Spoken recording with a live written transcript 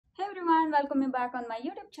everyone, welcome me back on my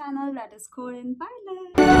YouTube channel, that is Korean Pilot.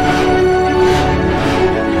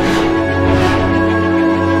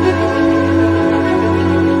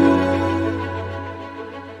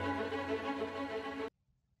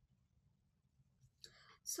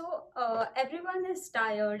 Everyone is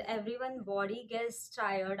tired, everyone body gets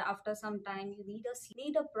tired after some time. You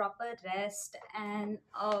need a proper rest, and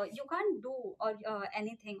you can't do or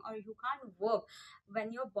anything, or you can't work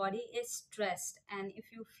when your body is stressed, and if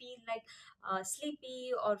you feel like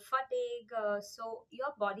sleepy or fatigue, so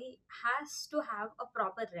your body has to have a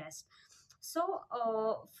proper rest.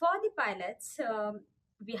 For the pilots,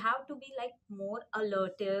 we have to be like more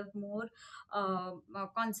alertive, more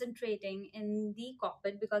concentrating in the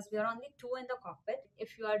cockpit, because we are only two in the cockpit.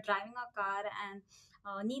 If you are driving a car and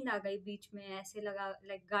नींद आ गई बीच में, ऐसे लगा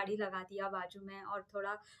like गाड़ी लगा दिया बाजू में और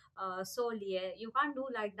थोड़ा सो लिए, you can't do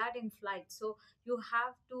like that in flight. So you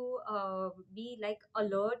have to be like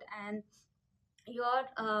alert, and your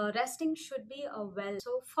resting should be well.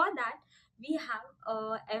 So for that, we have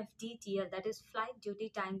FDTL, that is flight duty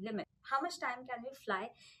time limit. How much time can we fly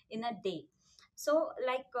in a day? So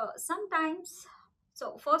sometimes,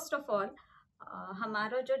 so first of all,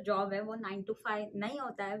 हमारा जो job है वो 9 to 5 नहीं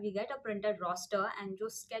होता है. We get a printed roster, and जो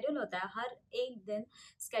schedule होता है हर एक दिन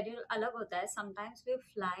स्केड्यूल अलग होता है. Sometimes we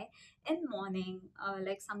fly in morning,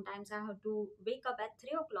 like sometimes I have to wake up at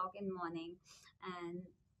 3 o'clock in morning, and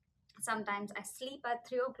sometimes I sleep at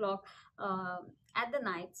 3 o'clock at the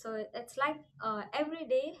night. So it's like every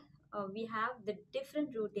day we have the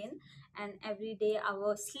different routine, and every day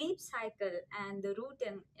our sleep cycle and the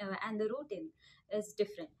routine is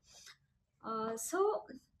different. So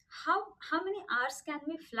how many hours can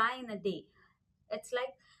we fly in a day? It's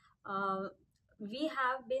like we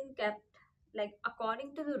have been kept, like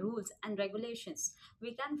according to the rules and regulations,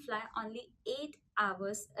 we can fly only 8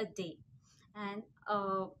 hours a day, and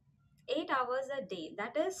 8 hours a day,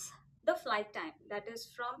 that is the flight time. That is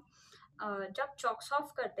from जब chalks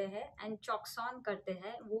of करते हैं and chalks on करते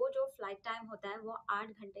हैं, वो जो flight time होता है वो 8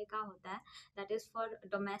 घंटे का होता है. That is for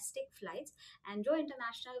domestic flights. And जो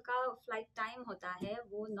इंटरनेशनल का फ्लाइट टाइम होता है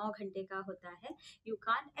वो 9 घंटे का होता है. You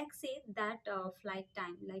can't exceed that flight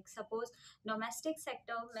time. Like suppose domestic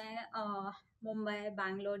sector में मुंबई,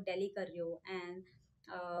 बैंगलोर, दिल्ली कर रही हो, and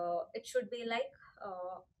it should be like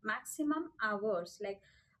maximum hours, like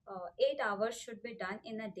 8 hours should be done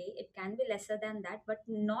in a day. It can be lesser than that, but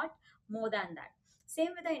not more than that.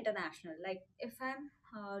 Same with the international. Like if I'm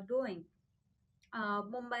doing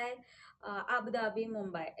Mumbai, Abu Dhabi,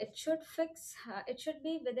 Mumbai, it should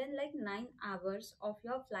be within like 9 hours of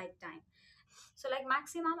your flight time. So like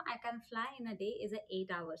maximum I can fly in a day is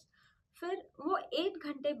 8 hours. फिर वो 8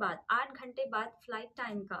 घंटे बाद flight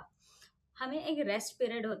time का हमें एक rest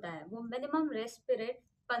period होता है. वो मिनिमम रेस्ट पीरियड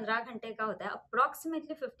 15 घंटे का होता है,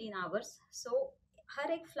 अप्रॉक्सीमेटली 15 आवर्स. सो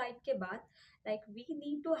हर एक फ्लाइट के बाद like we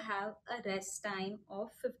need to have a rest time of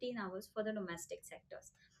 15 hours for the domestic sectors.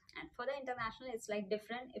 And for the international, it's like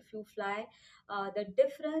different. If you fly the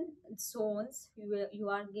different zones,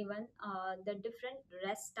 you are given the different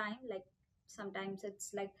rest time. Like sometimes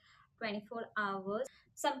it's like 24 hours.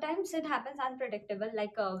 Sometimes it happens unpredictable,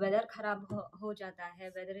 like weather kharab ho jata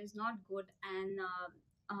hai, weather is not good, and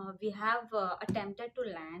we have attempted to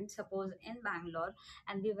land, suppose in Bangalore,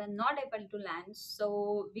 and we were not able to land, so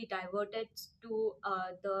we diverted to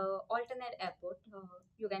the alternate airport.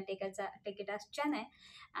 You can take it as Chennai,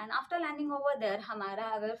 and after landing over there, हमारा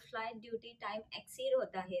अगर flight duty time exceed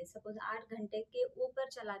होता है, suppose 8 घंटे के ऊपर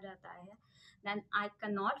चला जाता है, then I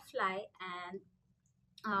cannot fly, and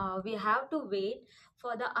we have to wait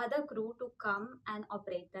for the other crew to come and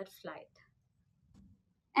operate that flight.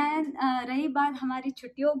 And रही बात हमारी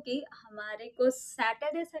छुट्टियों की, हमारे को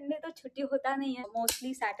सैटरडे संडे तो छुट्टी होता नहीं है.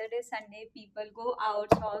 Mostly Saturday Sunday people go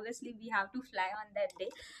out, so obviously we have to fly on that day.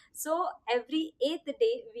 So every 8th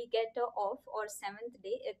day we get off, or 7th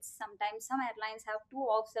day. It's sometimes some airlines have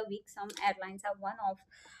 2 offs a week, some airlines have 1 off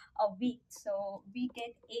a week. So we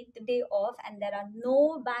get 8th day off, and there are no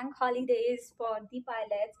bank holidays for the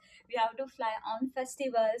pilots. We have to fly on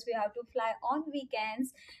festivals, we have to fly on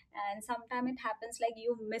weekends, and sometimes it happens like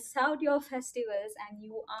you miss out your festivals and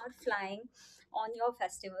you are flying on your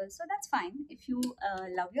festivals. So that's fine if you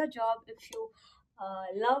love your job, if you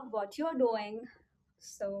love what you're doing,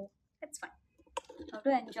 so it's fine. You have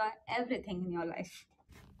to enjoy everything in your life.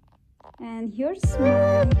 And here's my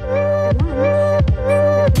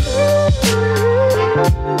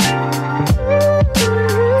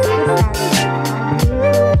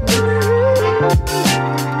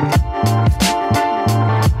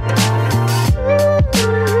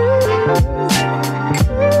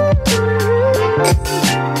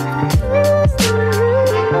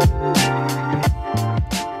lunch.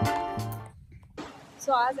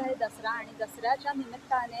 आहे दसरा आणि दसऱ्याच्या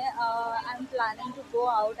निमित्ताने I am planning to go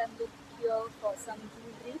out and look here for some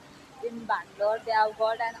jewellery in Bangalore. They have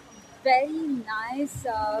got an very nice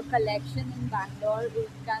collection in Bangalore. You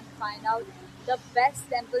can find out the best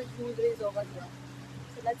temple jewelries over here.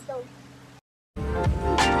 So let's go.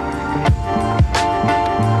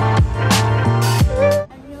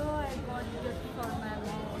 And here I got gift for my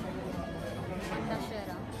mom,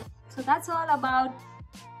 Dashera. So that's all about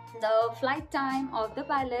the flight time of the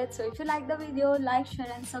pilot. So if you like the video, like,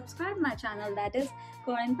 share and subscribe my channel, that is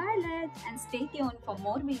Korean Pilot, and stay tuned for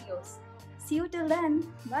more videos. See you till then.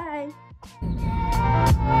 Bye.